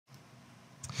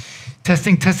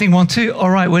Testing, testing, 1, 2. All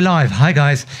right, we're live. Hi,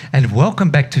 guys, and welcome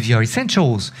back to VR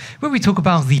Essentials, where we talk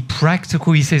about the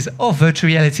practical uses of virtual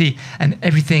reality and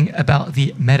everything about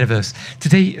the metaverse.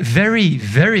 Today,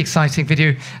 very exciting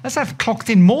video, as I've clocked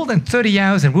in more than 30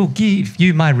 hours and will give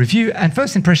you my review and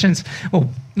first impressions, well,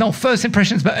 not first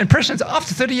impressions, but impressions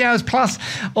after 30 hours plus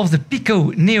of the Pico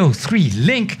Neo 3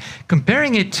 Link,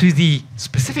 comparing it to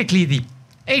specifically the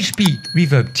HP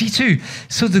Reverb G2.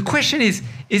 So the question is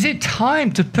it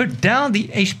time to put down the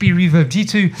HP Reverb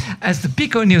G2, as the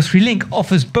Pico Neo 3 Link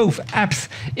offers both apps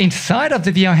inside of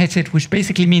the VR headset, which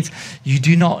basically means you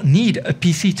do not need a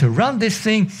PC to run this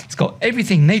thing. It's got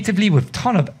everything natively with a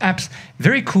ton of apps,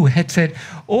 very cool headset.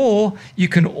 Or you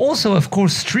can also, of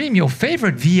course, stream your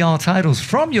favorite VR titles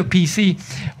from your PC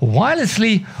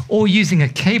wirelessly or using a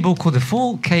cable called the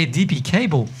full DB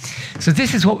cable. So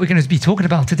this is what we're going to be talking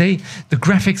about today: the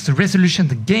graphics, the resolution,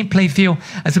 the gameplay feel,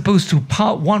 as opposed to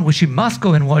part one, which you must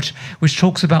go and watch, which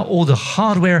talks about all the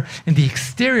hardware and the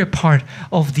exterior part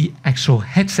of the actual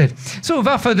headset. So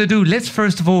without further ado, let's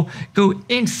first of all go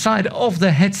inside of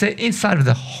the headset, inside of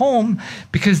the home,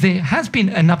 because there has been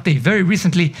an update very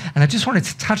recently, and I just wanted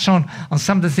to touch on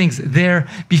some of the things there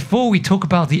before we talk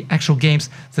about the actual games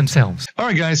themselves. All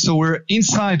right, guys, so we're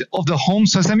inside of the home.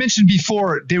 So as I mentioned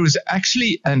before, there was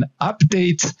actually an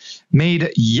update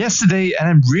made yesterday, and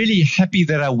I'm really happy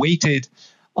that I waited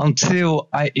until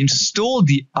I installed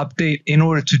the update in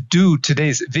order to do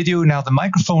today's video. Now, the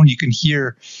microphone you can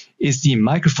hear is the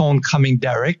microphone coming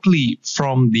directly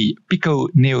from the Pico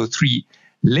Neo 3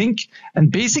 Link.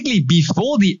 And basically,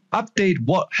 before the update,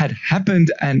 what had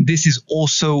happened, and this is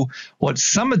also what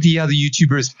some of the other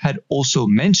YouTubers had also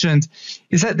mentioned,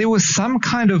 is that there was some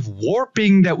kind of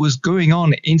warping that was going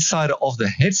on inside of the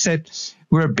headset,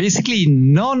 where basically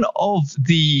none of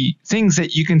the things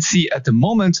that you can see at the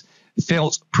moment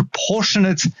felt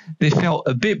proportionate. They felt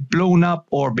a bit blown up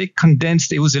or a bit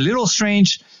condensed. It was a little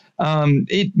strange.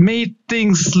 It made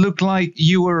things look like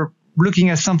you were looking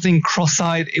at something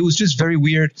cross-eyed. It was just very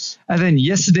weird. And then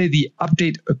yesterday the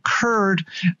update occurred,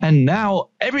 and now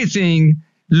everything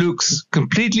looks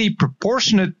completely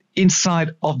proportionate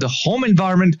inside of the home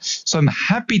environment. So I'm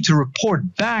happy to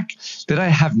report back that I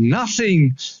have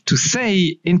nothing to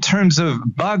say in terms of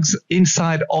bugs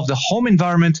inside of the home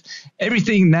environment.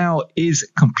 Everything now is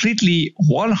completely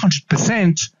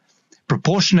 100%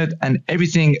 proportionate, and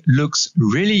everything looks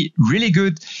really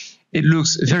good. It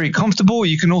looks very comfortable.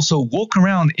 You can also walk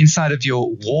around inside of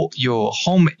your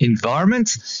home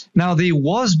environment. Now, there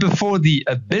was before the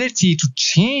ability to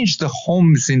change the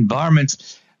home's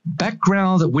environment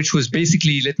background, which was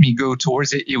basically, let me go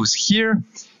towards it. It was here.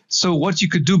 So what you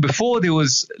could do before, there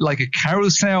was like a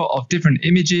carousel of different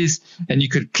images, and you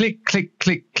could click.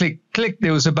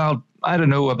 There was about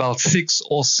 6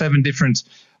 or 7 different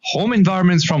home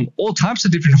environments from all types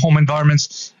of different home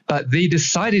environments, but they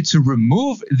decided to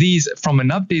remove these from an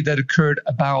update that occurred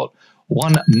about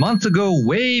 1 month ago,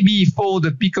 way before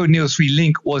the Pico Neo 3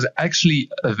 Link was actually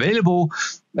available,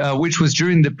 which was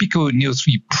during the Pico Neo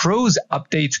 3 Pro's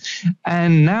update.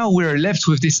 And now we're left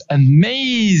with this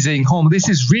amazing home. This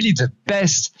is really the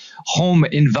best home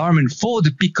environment for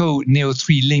the Pico Neo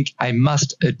 3 Link, I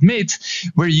must admit,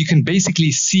 where you can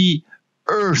basically see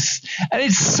Earth, and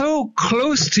it's so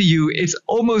close to you. It's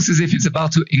almost as if it's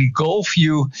about to engulf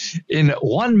you in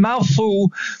one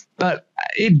mouthful, but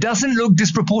it doesn't look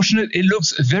disproportionate. It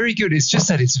looks very good. It's just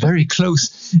that it's very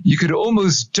close. You could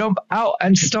almost jump out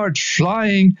and start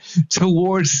flying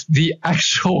towards the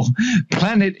actual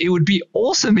planet. It would be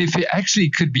awesome if it actually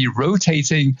could be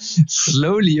rotating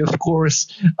slowly, of course,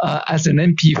 as an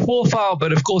MP4 file,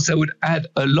 but of course that would add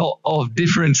a lot of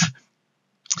different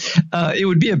it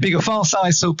would be a bigger file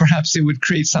size, so perhaps it would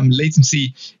create some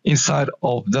latency inside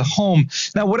of the home.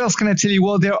 Now, what else can I tell you?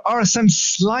 Well, there are some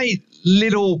slight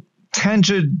little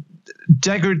tangent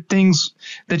jagged things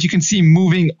that you can see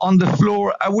moving on the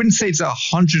floor. I wouldn't say it's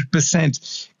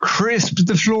 100% crisp,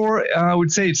 the floor. I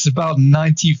would say it's about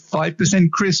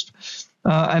 95% crisp.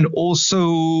 And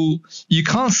also, you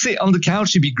can't sit on the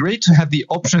couch. It'd be great to have the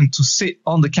option to sit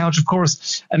on the couch, of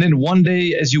course. And then one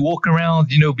day, as you walk around,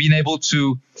 being able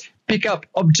to pick up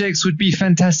objects would be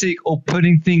fantastic, or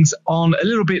putting things on a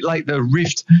little bit like the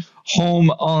Rift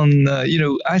Home on,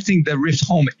 I think the Rift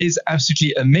Home is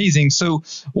absolutely amazing. So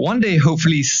one day,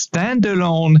 hopefully,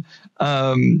 standalone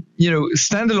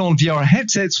VR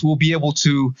headsets will be able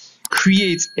to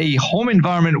create a home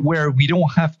environment where we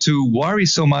don't have to worry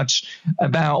so much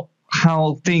about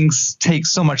how things take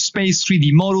so much space.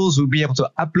 3D models, we'll be able to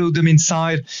upload them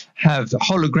inside, have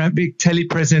holographic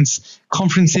telepresence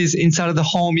conferences inside of the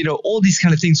home. You know, all these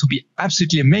kind of things will be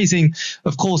absolutely amazing.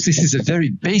 Of course, this is a very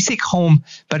basic home,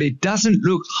 but it doesn't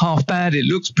look half bad. It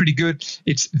looks pretty good.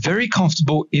 It's very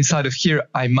comfortable inside of here,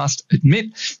 I must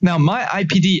admit. Now, my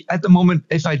IPD at the moment,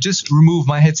 if I just remove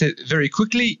my headset very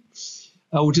quickly,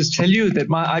 I will just tell you that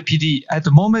my IPD at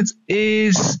the moment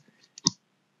is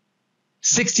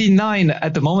 69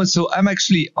 at the moment, so I'm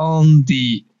actually on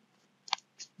the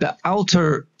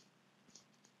outer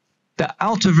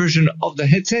version of the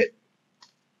headset.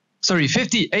 Sorry,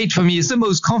 58 for me is the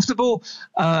most comfortable.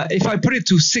 If I put it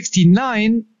to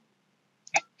 69,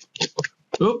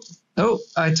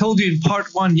 I told you in part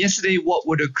 1 yesterday what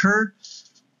would occur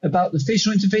about the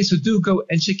facial interface, so do go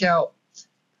and check out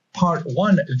part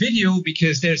 1 video,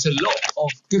 because there's a lot of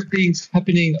good things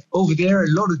happening over there, a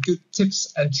lot of good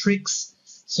tips and tricks.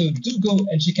 So do go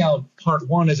and check out part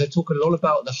 1 as I talk a lot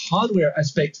about the hardware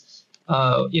aspect,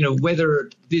 you know, whether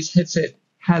this headset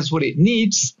has what it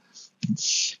needs.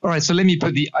 All right, so let me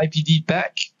put the IPD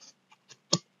back.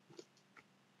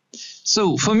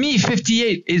 So for me,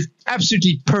 58 is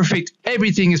absolutely perfect.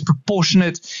 Everything is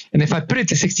proportionate. And if I put it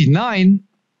to 69,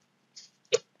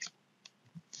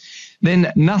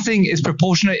 then nothing is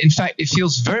proportionate. In fact, it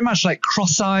feels very much like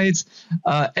cross-eyed.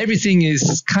 Everything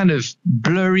is kind of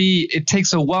blurry. It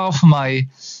takes a while for my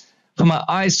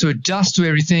eyes to adjust to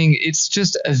everything. It's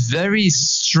just a very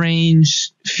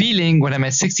strange feeling when I'm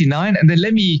at 69. And then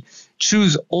let me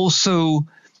choose also,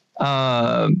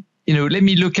 you know, let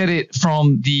me look at it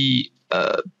from the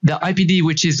IPD,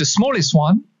 which is the smallest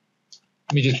one.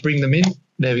 Let me just bring them in.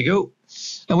 There we go.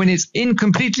 And when it's in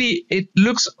completely, it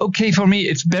looks okay for me.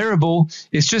 It's bearable.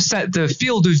 It's just that the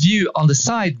field of view on the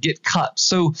side get cut.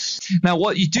 So now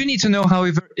what you do need to know,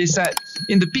 however, is that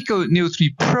in the Pico Neo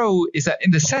 3 Pro is that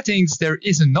in the settings, there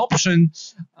is an option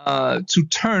to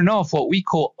turn off what we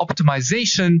call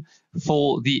optimization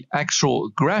for the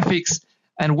actual graphics.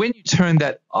 And when you turn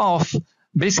that off,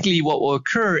 basically what will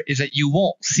occur is that you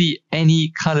won't see any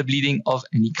color bleeding of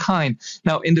any kind.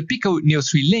 Now in the Pico Neo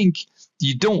 3 Link,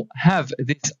 you don't have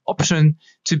this option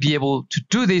to be able to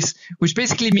do this, which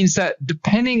basically means that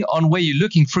depending on where you're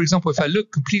looking, for example, if I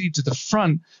look completely to the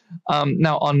front,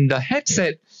 now on the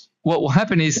headset, what will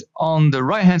happen is on the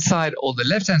right-hand side or the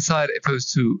left-hand side, if I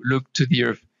was to look to the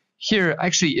earth here,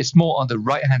 actually it's more on the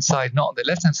right-hand side, not on the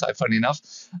left-hand side, funny enough.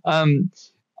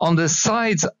 On the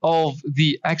sides of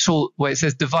the actual, where it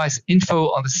says device info,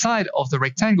 on the side of the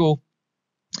rectangle,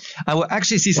 I will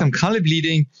actually see some color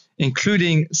bleeding,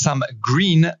 including some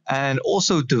green, and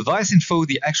also device info,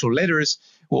 the actual letters,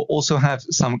 will also have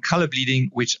some color bleeding,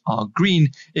 which are green,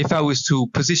 if I was to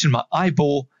position my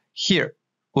eyeball here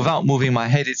without moving my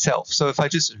head itself. So if I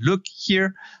just look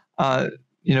here,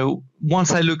 you know,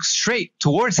 once I look straight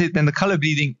towards it, then the color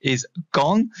bleeding is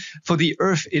gone. For the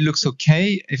earth, it looks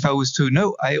okay. If I was to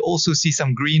know, I also see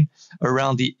some green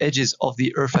around the edges of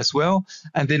the earth as well.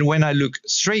 And then when I look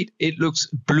straight, it looks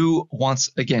blue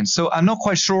once again. So I'm not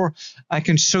quite sure I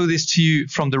can show this to you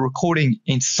from the recording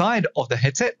inside of the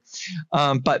headset.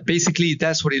 But basically,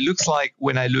 that's what it looks like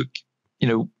when I look, you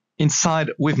know,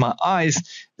 inside with my eyes.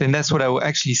 Then that's what I will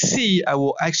actually see. I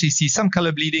will actually see some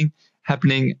color bleeding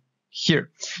happening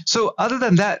here. So other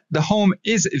than that, the home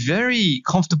is very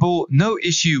comfortable, no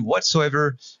issue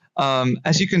whatsoever.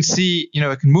 As you can see, you know,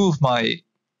 I can move my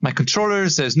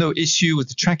controllers. There's no issue with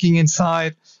the tracking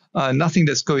inside, nothing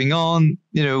that's going on,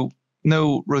 you know,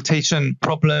 no rotation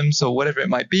problems or whatever it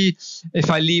might be. If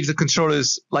I leave the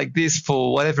controllers like this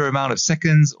for whatever amount of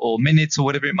seconds or minutes or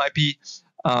whatever it might be,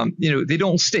 you know, they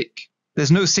don't stick.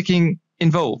 There's no sticking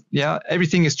involved. Yeah,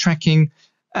 everything is tracking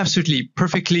absolutely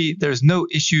perfectly. There's no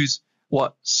issues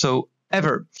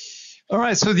whatsoever. All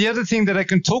right, so the other thing that I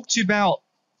can talk to you about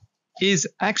is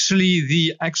actually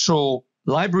the actual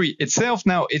library itself.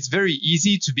 Now, it's very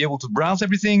easy to be able to browse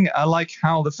everything. I like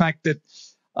how the fact that,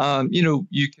 you know,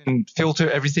 you can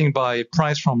filter everything by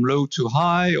price from low to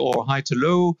high or high to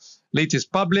low,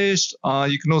 latest published.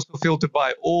 You can also filter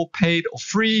by all paid or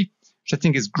free, which I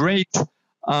think is great.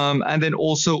 And then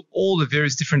also all the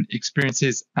various different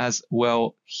experiences as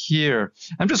well here.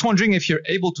 I'm just wondering if you're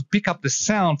able to pick up the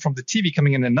sound from the TV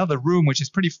coming in another room, which is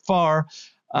pretty far.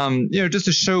 You know, just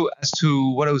to show as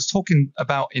to what I was talking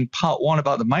about in part 1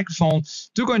 about the microphone.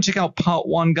 Do go and check out part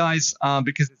 1, guys,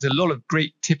 because there's a lot of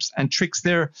great tips and tricks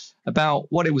there about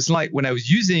what it was like when I was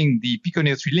using the Pico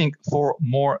Neo 3 Link for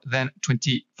more than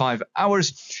 25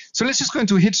 hours. So let's just go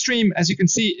into Hitstream. As you can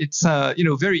see, it's you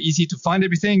know, very easy to find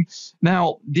everything.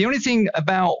 Now, the only thing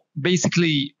about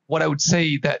basically what I would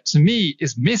say that to me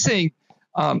is missing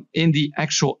in the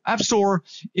actual App Store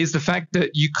is the fact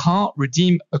that you can't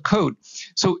redeem a code.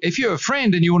 So if you're a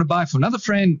friend and you want to buy for another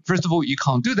friend, first of all, you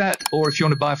can't do that. Or if you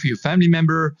want to buy for your family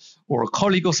member or a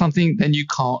colleague or something, then you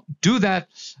can't do that.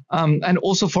 And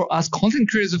also for us content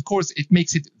creators, of course, it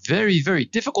makes it very, very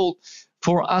difficult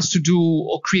for us to do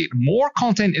or create more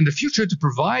content in the future to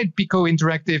provide Pico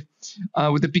Interactive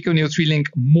with the Pico Neo 3 Link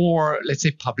more, let's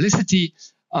say, publicity,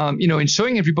 in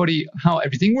showing everybody how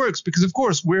everything works. Because, of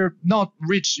course, we're not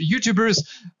rich YouTubers.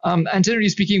 And generally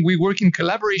speaking, we work in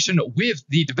collaboration with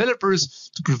the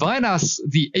developers to provide us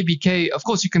the APK. Of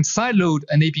course, you can sideload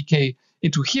an APK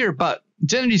into here, but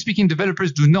generally speaking,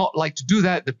 developers do not like to do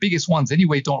that. The biggest ones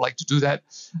anyway don't like to do that.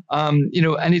 And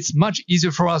it's much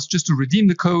easier for us just to redeem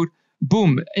the code,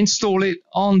 boom, install it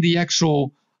on the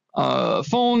actual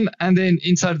phone, and then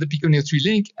inside of the Pico Neo 3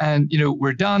 Link, and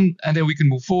we're done, and then we can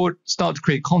move forward, start to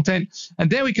create content, and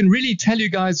then we can really tell you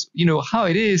guys how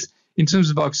it is in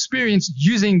terms of our experience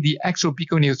using the actual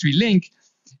Pico Neo 3 Link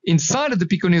inside of the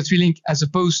Pico Neo 3 Link, as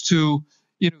opposed to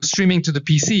streaming to the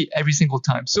PC every single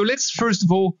time. So let's first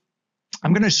of all,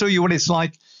 I'm going to show you what it's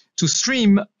like to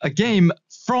stream a game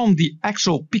from the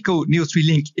actual Pico Neo 3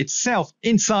 Link itself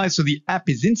inside. So the app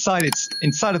is inside, it's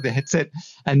inside of the headset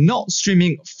and not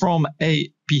streaming from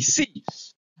a PC.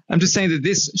 I'm just saying that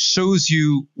this shows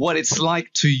you what it's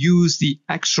like to use the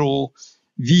actual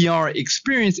VR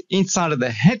experience inside of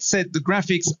the headset. The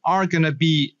graphics are going to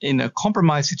be in a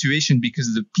compromised situation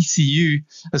because the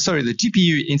the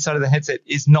GPU inside of the headset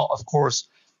is not, of course,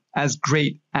 as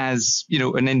great as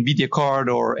an Nvidia card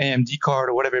or AMD card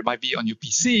or whatever it might be on your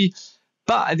PC.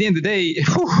 But at the end of the day,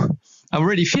 I'm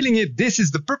already feeling it. This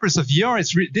is the purpose of VR.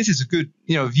 This is a good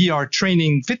VR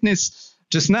training fitness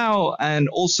just now, and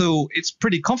also it's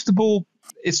pretty comfortable.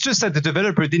 It's just that the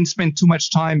developer didn't spend too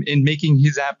much time in making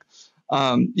his app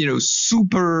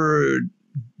super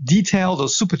detailed or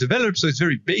super developed, so it's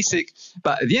very basic.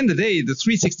 But at the end of the day, the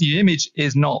 360 image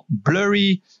is not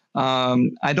blurry.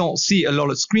 I don't see a lot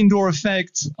of screen door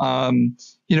effect,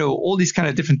 all these kind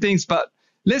of different things. But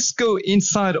let's go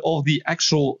inside of the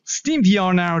actual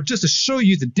Steamvr now, just to show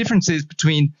you the differences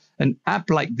between an app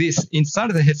like this inside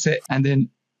of the headset and then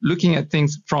looking at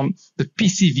things from the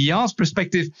PC VR's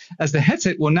perspective, as the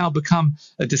headset will now become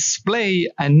a display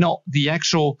and not the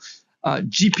actual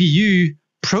GPU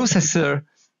processor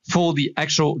for the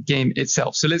actual game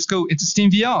itself. So let's go into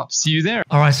Steamvr. See you there.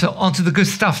 All right, so on to the good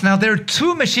stuff. Now, there are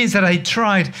two machines that I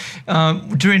tried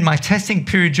during my testing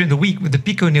period during the week with the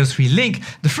Pico Neo 3 Link.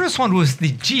 The first one was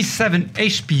the G7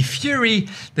 HP Fury,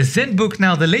 the Zbook.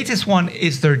 Now, the latest one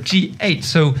is their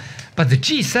G8. But the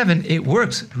G7, it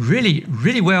works really,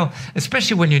 really well,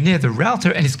 especially when you're near the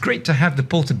router, and it's great to have the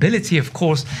portability, of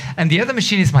course. And the other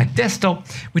machine is my desktop,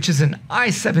 which is an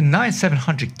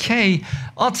i7-9700K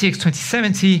RTX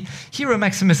 2070 Hero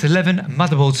Maximus 11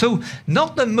 motherboard. So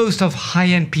not the most of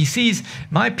high-end PCs.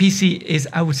 My PC is,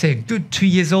 I would say, a good 2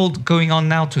 years old, going on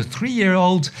now to a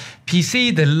 3-year-old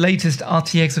PC. The latest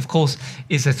RTX, of course,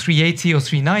 is a 380 or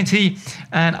 390,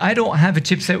 and I don't have a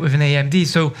chipset with an AMD,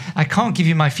 so I can't give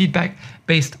you my feedback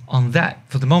based on that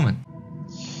for the moment.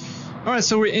 All right,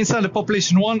 so we're inside the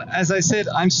Population 1. As I said,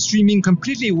 I'm streaming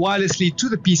completely wirelessly to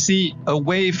the PC,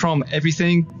 away from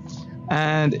everything.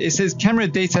 And it says camera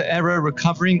data error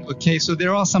recovering. Okay, so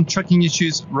there are some tracking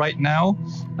issues right now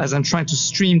as I'm trying to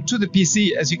stream to the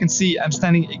PC. As you can see, I'm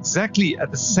standing exactly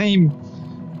at the same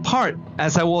part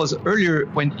as I was earlier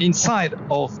when inside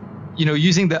of,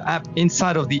 using the app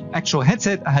inside of the actual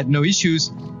headset. I had no issues.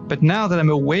 But now that I'm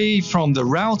away from the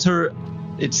router,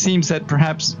 it seems that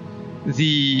perhaps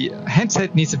the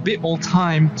headset needs a bit more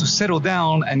time to settle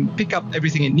down and pick up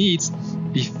everything it needs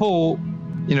before,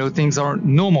 things are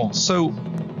normal. So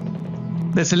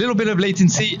there's a little bit of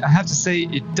latency. I have to say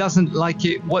it doesn't like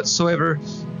it whatsoever.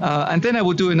 And then I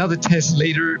will do another test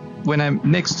later when I'm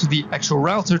next to the actual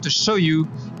router to show you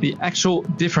the actual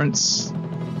difference.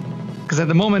 Because at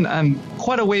the moment I'm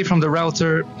quite away from the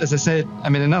router. As I said,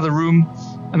 I'm in another room.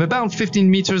 I'm about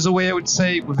 15 meters away, I would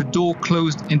say, with the door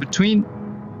closed in between.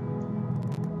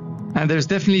 And there's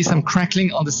definitely some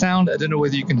crackling on the sound. I don't know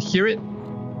whether you can hear it.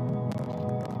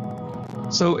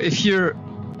 So if you're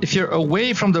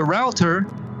away from the router,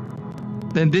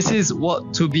 then this is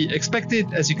what to be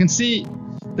expected. As you can see,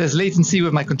 there's latency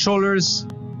with my controllers.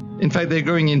 In fact, they're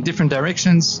going in different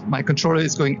directions. My controller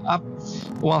is going up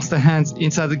whilst the hands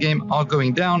inside the game are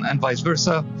going down, and vice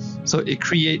versa. So it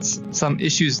creates some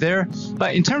issues there.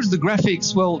 But in terms of the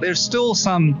graphics, well, there's still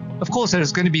some, of course,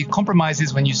 there's going to be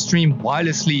compromises when you stream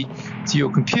wirelessly to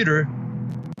your computer.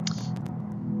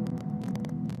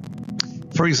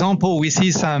 For example, we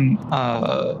see some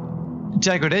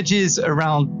jagged edges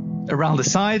around the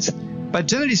sides. But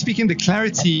generally speaking, the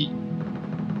clarity,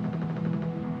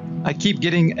 I keep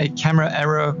getting a camera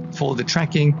error for the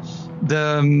tracking.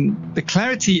 The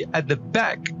clarity at the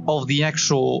back of the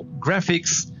actual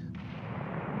graphics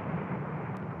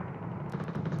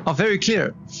are very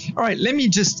clear. All right, let me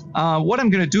just, what I'm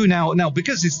gonna do now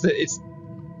because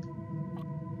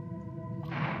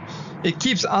it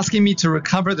keeps asking me to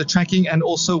recover the tracking, and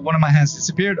also one of my hands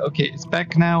disappeared. Okay, it's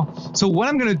back now. So what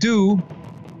I'm gonna do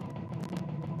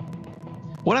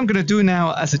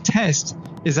now as a test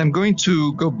is I'm going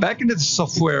to go back into the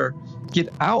software, get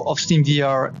out of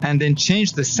Steamvr, and then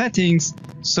change the settings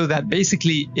so that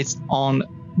basically it's on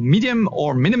medium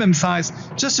or minimum size,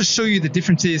 just to show you the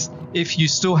differences if you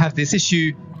still have this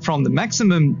issue from the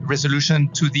maximum resolution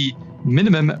to the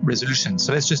minimum resolution.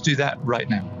 So let's just do that right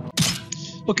now.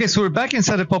 Okay, so we're back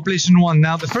inside of population 1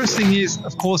 now. The first thing is,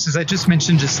 of course, as I just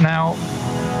mentioned just now,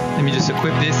 let me just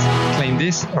equip this, claim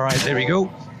this. All right, there we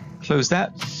go. Close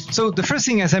that. So the first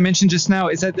thing, as I mentioned just now,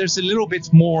 is that there's a little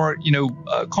bit more,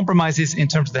 compromises in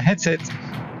terms of the headset,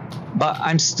 but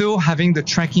I'm still having the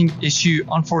tracking issue,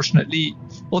 unfortunately.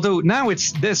 Although now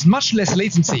there's much less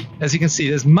latency. As you can see,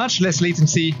 there's much less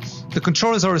latency. The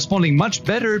controllers are responding much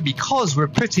better because we're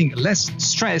putting less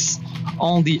stress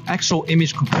on the actual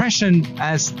image compression,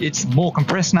 as it's more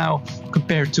compressed now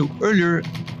compared to earlier,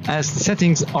 as the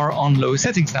settings are on low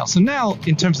settings now. So now,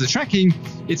 in terms of the tracking,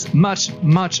 it's much,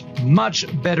 much, much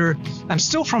better. I'm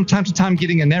still from time to time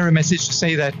getting an error message to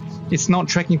say that it's not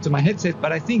tracking to my headset,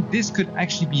 but I think this could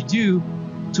actually be due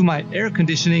to my air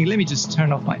conditioning. Let me just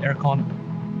turn off my aircon.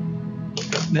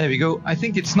 There we go. I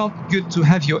think it's not good to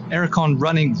have your aircon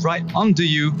running right under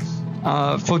you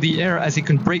for the air, as it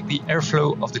can break the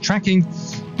airflow of the tracking.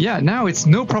 Yeah, now it's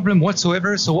no problem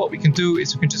whatsoever. So what we can do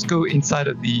is we can just go inside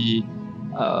of the,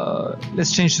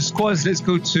 let's change the squads. Let's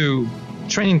go to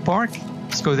training park.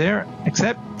 Let's go there,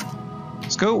 accept.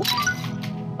 Let's go.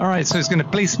 All right, so it's going to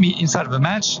place me inside of a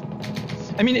match.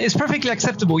 I mean, it's perfectly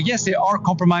acceptable. Yes, there are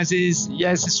compromises.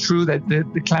 Yes, it's true that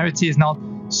the clarity is not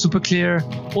super clear.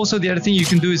 Also, the other thing you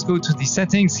can do is go to the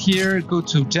settings here, go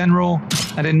to general,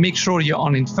 and then make sure you're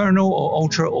on infernal or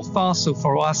ultra or fast. So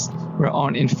for us, we're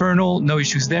on infernal, no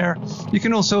issues there. You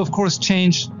can also, of course,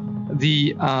 change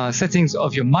the settings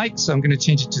of your mic. So I'm going to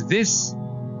change it to this,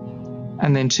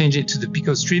 and then change it to the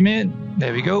Pico Streamer.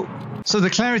 There we go. So the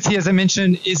clarity, as I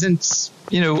mentioned, isn't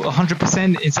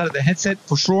 100% inside of the headset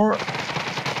for sure.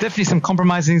 Definitely some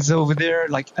compromises over there,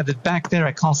 like at the back there.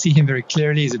 I can't see him very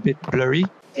clearly. He's a bit blurry.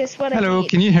 Guess what? Hello,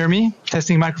 can you hear me?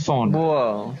 Testing microphone.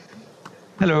 Whoa.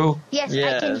 Yes,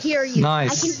 yes, I can hear you.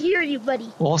 Nice. I can hear you,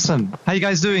 buddy. Awesome. How you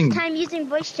guys doing? Time using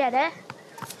voice chat, eh?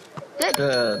 Good.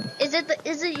 Good.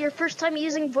 Is it your first time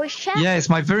using voice chat? Yeah, it's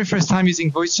my very first time using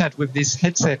voice chat with this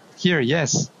headset here.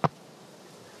 Yes.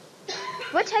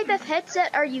 What type of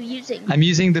headset are you using? I'm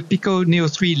using the Pico Neo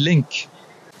 3 Link.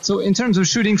 So in terms of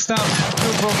shooting stuff,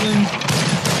 no problem.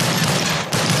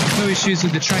 No issues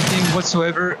with the tracking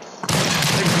whatsoever.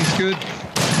 Everything's good.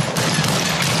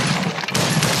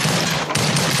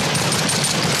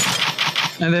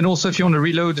 And then also if you want to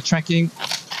reload the tracking,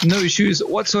 no issues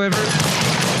whatsoever.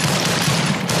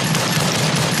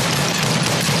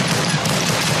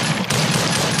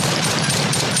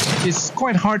 It's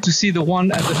quite hard to see the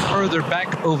one at the further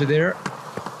back over there.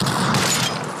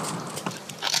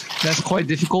 That's quite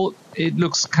difficult. It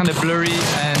looks kind of blurry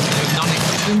and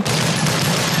non-existent.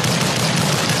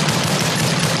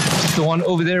 The one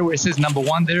over there where it says number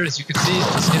 1 there, as you can see,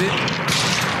 just hit it.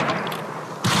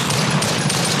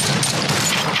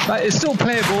 But it's still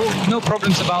playable, no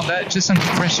problems about that, just some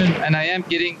compression, and I am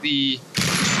getting the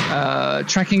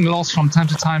tracking loss from time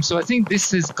to time. So I think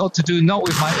this has got to do not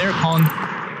with my aircon,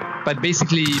 but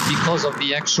basically because of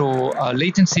the actual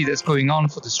latency that's going on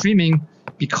for the streaming,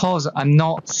 because I'm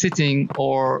not sitting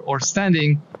or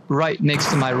standing right next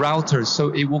to my router. So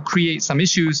it will create some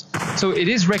issues. So it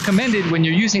is recommended when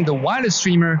you're using the wireless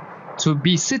streamer to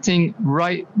be sitting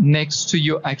right next to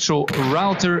your actual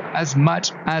router as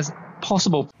much as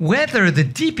possible. Whether the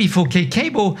DP4K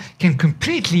cable can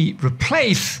completely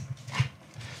replace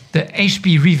the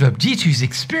HP Reverb G2's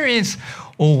experience,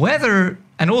 or whether,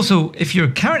 and also if you're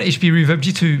a current HP Reverb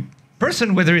G2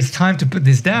 person, whether it's time to put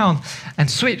this down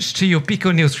and switch to your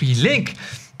Pico Neo 3 Link,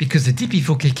 because the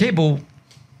DP4K cable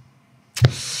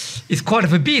is quite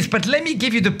of a beast. But let me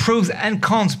give you the pros and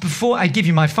cons before I give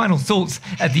you my final thoughts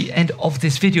at the end of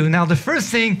this video. Now, the first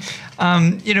thing,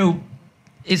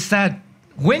 is that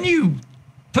when you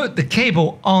put the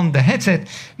cable on the headset,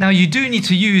 now you do need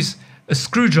to use a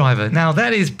screwdriver. Now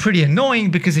that is pretty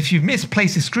annoying, because if you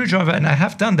misplace a screwdriver, and I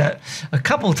have done that a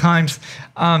couple of times,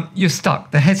 you're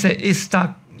stuck. The headset is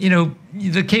stuck. you know,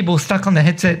 the cable stuck on the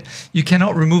headset, you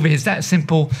cannot remove it. It's that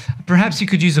simple. Perhaps you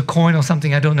could use a coin or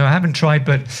something. I don't know. I haven't tried,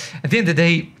 but at the end of the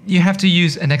day, you have to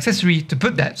use an accessory to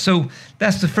put that. So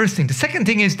that's the first thing. The second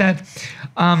thing is that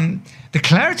the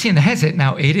clarity in the headset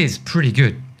now, it is pretty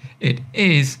good. It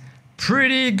is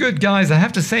pretty good, guys. I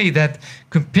have to say that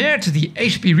compared to the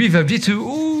HP Reverb G2,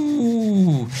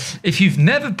 ooh, if you've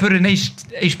never put an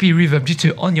HP Reverb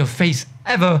G2 on your face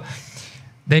ever,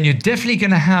 then you're definitely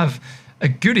going to have a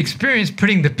good experience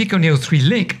putting the Pico Neo 3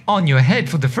 Link on your head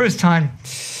for the first time.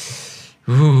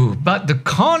 Ooh, but the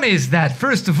con is that,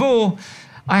 first of all,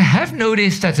 I have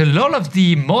noticed that a lot of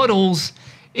the models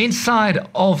inside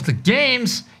of the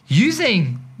games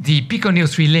using the Pico Neo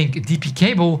 3 Link DP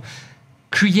cable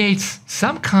creates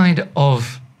some kind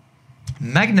of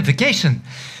magnification.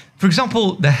 For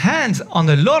example, the hands on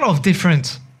a lot of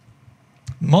different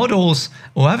models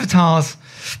or avatars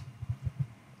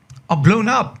are blown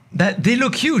up. That they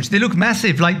look huge, they look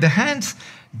massive. Like the hands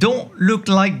don't look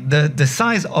like the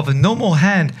size of a normal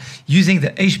hand using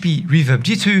the HP Reverb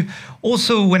G2.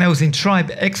 Also, when I was in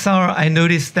Tribe XR, I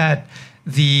noticed that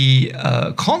the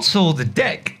console, the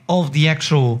deck of the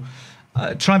actual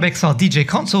Tribe XR DJ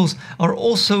consoles are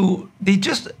also, they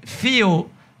just feel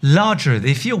larger,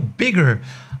 they feel bigger.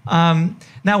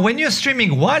 Now, when you're streaming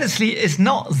wirelessly, it's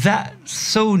not that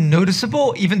so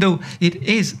noticeable, even though it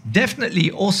is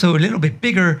definitely also a little bit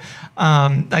bigger.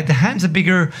 Like the hands are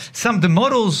bigger. Some of the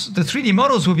models, the 3D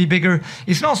models will be bigger.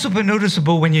 It's not super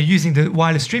noticeable when you're using the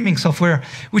wireless streaming software,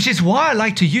 which is why I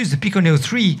like to use the Pico Neo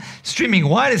 3 streaming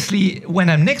wirelessly when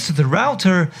I'm next to the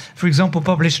router, for example,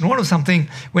 Population 1 or something,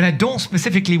 when I don't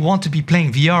specifically want to be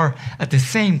playing VR at the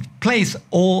same place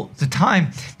all the time,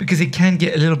 because it can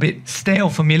get a little bit stale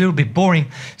for me, a little bit boring.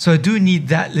 So I do need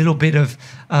that little bit of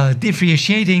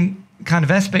differentiating kind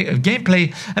of aspect of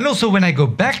gameplay. And also when I go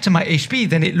back to my HP,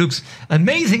 then it looks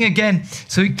amazing again.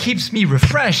 So it keeps me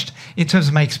refreshed in terms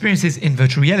of my experiences in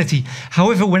virtual reality.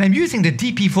 However, when I'm using the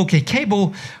DP 4K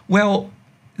cable, well,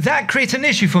 that creates an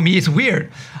issue for me. It's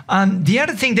weird. The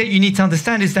other thing that you need to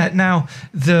understand is that now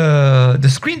the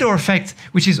screen door effect,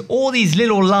 which is all these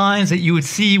little lines that you would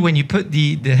see when you put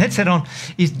the headset on,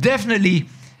 is definitely,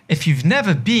 if you've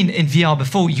never been in VR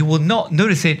before, you will not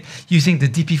notice it using the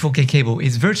DP 4K cable.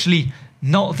 It's virtually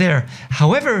not there.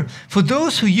 However, for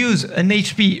those who use an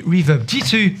HP Reverb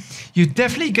G2, you're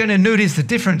definitely going to notice the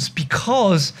difference,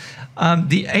 because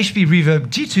the HP Reverb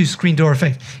G2 screen door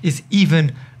effect is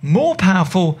even more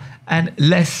powerful and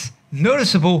less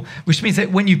noticeable, which means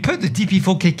that when you put the DP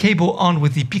 4K cable on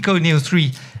with the Pico Neo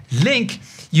 3 Link,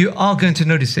 you are going to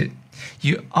notice it.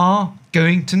 You are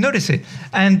going to notice it.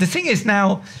 And the thing is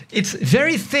now, it's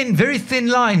very thin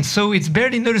lines, so it's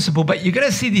barely noticeable, but you're going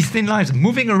to see these thin lines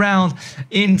moving around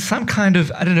in some kind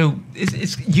of, I don't know,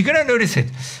 you're going to notice it.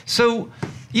 So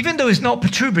even though it's not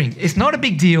protruding, it's not a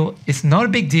big deal. It's not a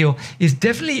big deal. It's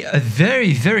definitely a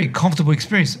very, very comfortable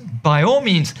experience by all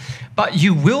means, but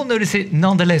you will notice it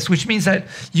nonetheless, which means that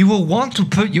you will want to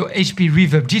put your HP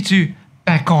Reverb G2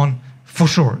 back on for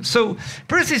sure. So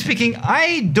personally speaking,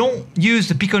 I don't use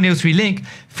the Pico Neo 3 Link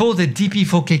for the DP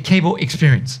 4K cable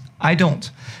experience. I don't.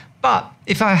 But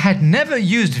if I had never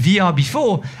used VR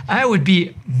before, I would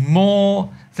be more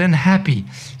than happy.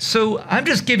 So I'm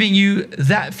just giving you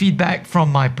that feedback from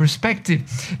my perspective.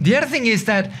 The other thing is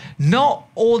that not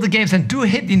all the games, and do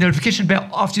hit the notification bell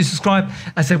after you subscribe,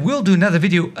 as I will do another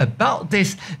video about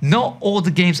this, not all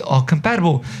the games are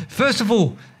compatible. First of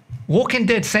all, Walking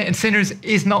Dead and Sinners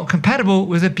is not compatible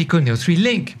with the Pico Neo 3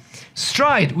 Link.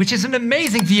 Stride, which is an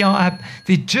amazing VR app,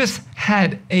 they just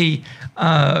had a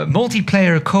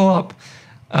multiplayer co-op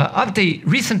update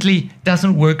recently,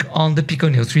 doesn't work on the Pico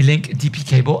Neo 3 Link DP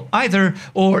cable either,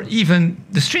 or even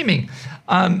the streaming.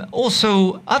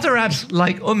 Also, other apps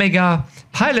like Omega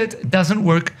Pilot doesn't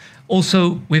work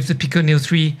also with the Pico Neo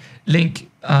 3 Link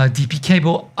DP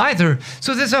cable either.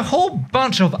 So there's a whole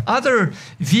bunch of other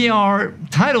VR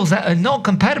titles that are not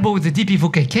compatible with the DP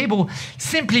 4K cable,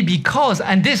 simply because,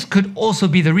 and this could also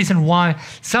be the reason why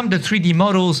some of the 3D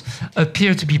models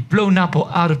appear to be blown up or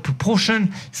out of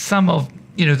proportion, some of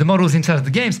the models inside of the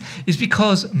games, is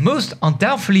because most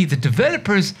undoubtedly the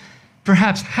developers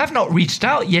perhaps have not reached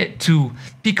out yet to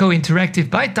Pico Interactive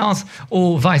ByteDance,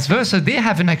 or vice versa. They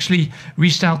haven't actually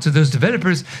reached out to those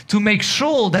developers to make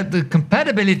sure that the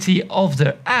compatibility of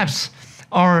their apps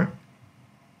are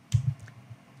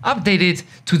updated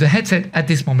to the headset at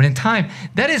this moment in time.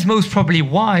 That is most probably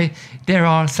why there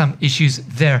are some issues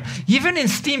there. Even in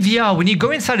Steamvr, when you go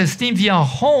inside a Steamvr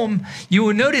home, you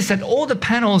will notice that all the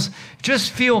panels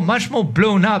just feel much more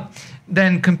blown up.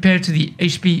 than compared to the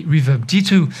HP Reverb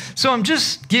G2. So I'm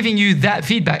just giving you that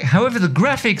feedback. However, the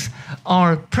graphics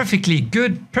are perfectly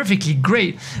good, perfectly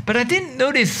great, but I didn't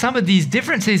notice some of these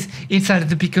differences inside of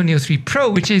the Pico Neo 3 Pro,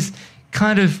 which is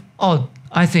kind of odd,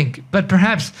 I think. But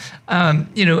perhaps,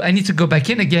 you know, I need to go back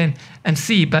in again and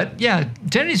see. But yeah,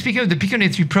 generally speaking, with the Pico Neo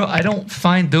 3 Pro, I don't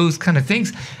find those kind of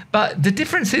things. But the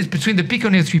differences between the Pico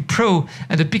Neo 3 Pro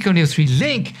and the Pico Neo 3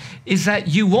 Link is that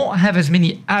you won't have as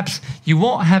many apps, you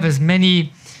won't have as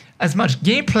much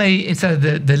gameplay inside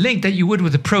of the Link that you would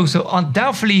with the Pro. So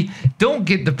undoubtedly, don't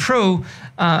get the Pro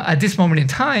at this moment in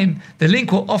time. The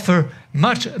Link will offer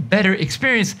much better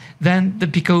experience than the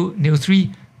Pico Neo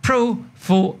 3 Pro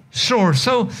for sure.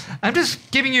 So I'm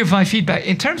just giving you my feedback.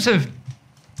 In terms of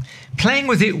playing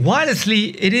with it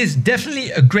wirelessly, it is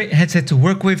definitely a great headset to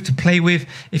work with, to play with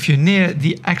if you're near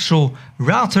the actual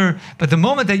router. But the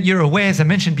moment that you're away, as I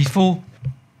mentioned before,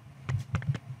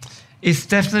 it's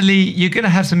definitely, you're going to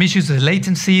have some issues with the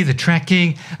latency, the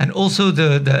tracking, and also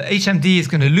the HMD is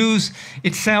going to lose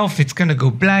itself. It's going to go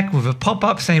black with a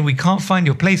pop-up saying we can't find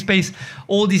your play space,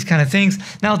 all these kind of things.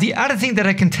 Now, the other thing that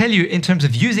I can tell you in terms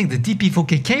of using the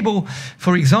DP4K cable,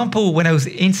 for example, when I was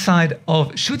inside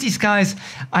of Shooty Skies,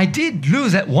 I did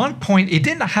lose at one point. It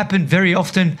didn't happen very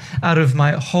often out of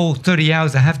my whole 30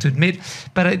 hours, I have to admit,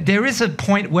 but there is a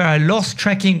point where I lost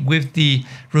tracking with the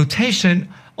rotation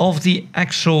of the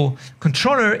actual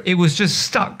controller. It was just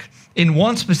stuck in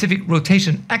one specific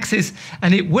rotation axis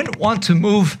and it wouldn't want to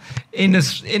move in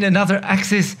another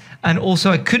axis, and also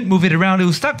I couldn't move it around. It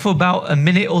was stuck for about a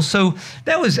minute or so.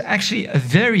 That was actually a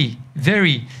very,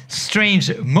 very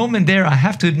strange moment there, I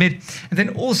have to admit. And then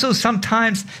also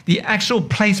sometimes the actual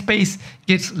play space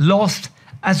gets lost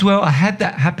as well. I had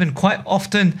that happen quite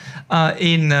often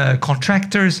in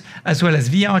contractors as well as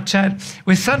VR chat,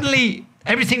 where suddenly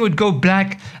everything would go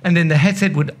black and then the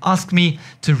headset would ask me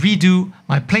to redo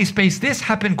my play space. This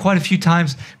happened quite a few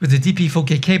times with the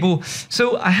DP4K cable.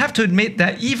 So I have to admit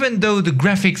that even though the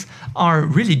graphics are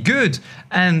really good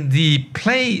and the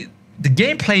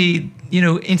gameplay, you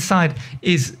know, inside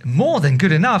is more than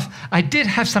good enough, I did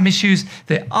have some issues.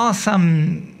 There are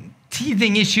some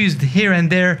teething issues here and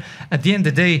there at the end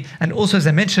of the day. And also, as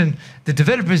I mentioned, the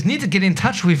developers need to get in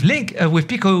touch with with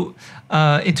Pico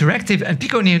Interactive, and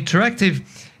Pico Interactive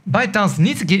ByteDance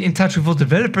needs to get in touch with all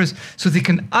developers so they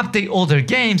can update all their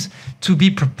games to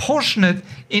be proportionate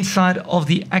inside of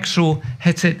the actual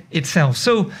headset itself.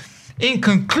 So in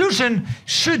conclusion,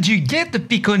 should you get the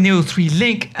Pico Neo 3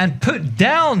 Link and put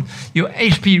down your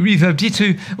HP Reverb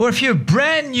G2, or if you're a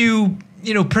brand new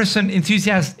person,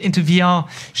 enthusiast into VR,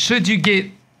 should you get,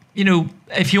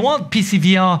 if you want PC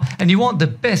VR and you want the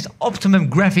best optimum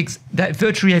graphics that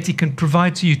virtual reality can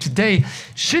provide to you today,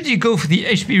 should you go for the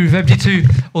HP Reverb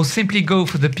G2 or simply go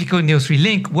for the Pico Neo 3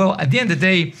 Link? Well, at the end of the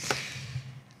day,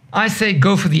 I say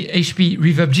go for the HP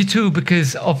Reverb G2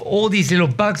 because of all these little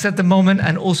bugs at the moment,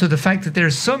 and also the fact that there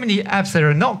are so many apps that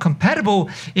are not compatible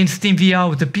in Steamvr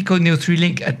with the Pico Neo 3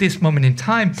 Link at this moment in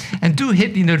time. And do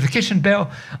hit the notification bell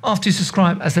after you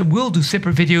subscribe, as I will do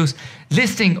separate videos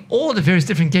listing all the various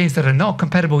different games that are not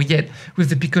compatible yet with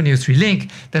the Pico Neo 3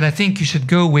 Link. Then I think you should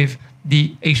go with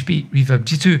the HP Reverb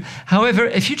G2. However,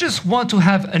 if you just want to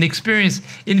have an experience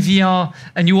in VR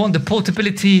and you want the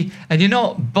portability and you're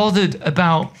not bothered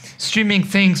about streaming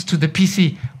things to the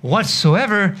PC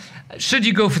whatsoever, should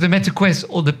you go for the MetaQuest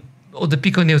or the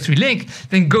Pico Neo 3 Link,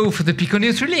 then go for the Pico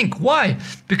Neo 3 Link. Why?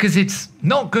 Because it's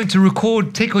not going to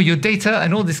record, take all your data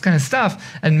and all this kind of stuff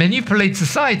and manipulate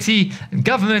society and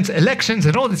government, elections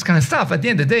and all this kind of stuff. At the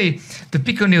end of the day, the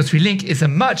Pico Neo 3 Link is a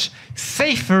much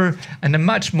safer and a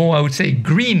much more, I would say,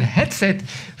 green headset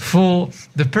for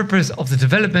the purpose of the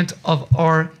development of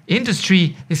our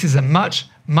industry. This is a much,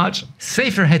 much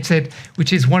safer headset,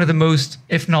 which is one of the most,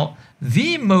 if not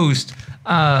the most,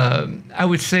 I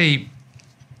would say,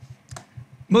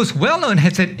 most well-known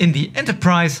headset in the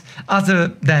enterprise other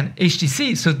than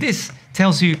HTC. So this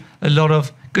tells you a lot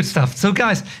of good stuff. So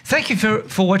guys, thank you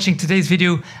for watching today's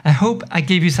video. I hope I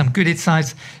gave you some good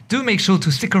insights. Do make sure to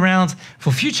stick around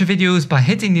for future videos by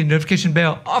hitting the notification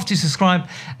bell after you subscribe,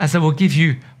 as I will give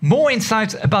you more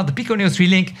insights about the Pico Neo 3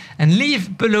 Link. And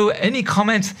leave below any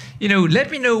comments. Let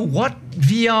me know what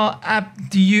VR app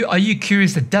are you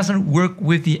curious that doesn't work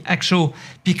with the actual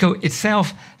Pico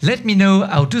itself. Let me know.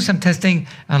 I'll do some testing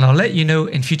and I'll let you know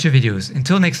in future videos.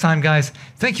 Until next time, guys,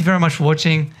 thank you very much for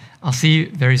watching. I'll see you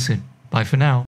very soon. Bye for now.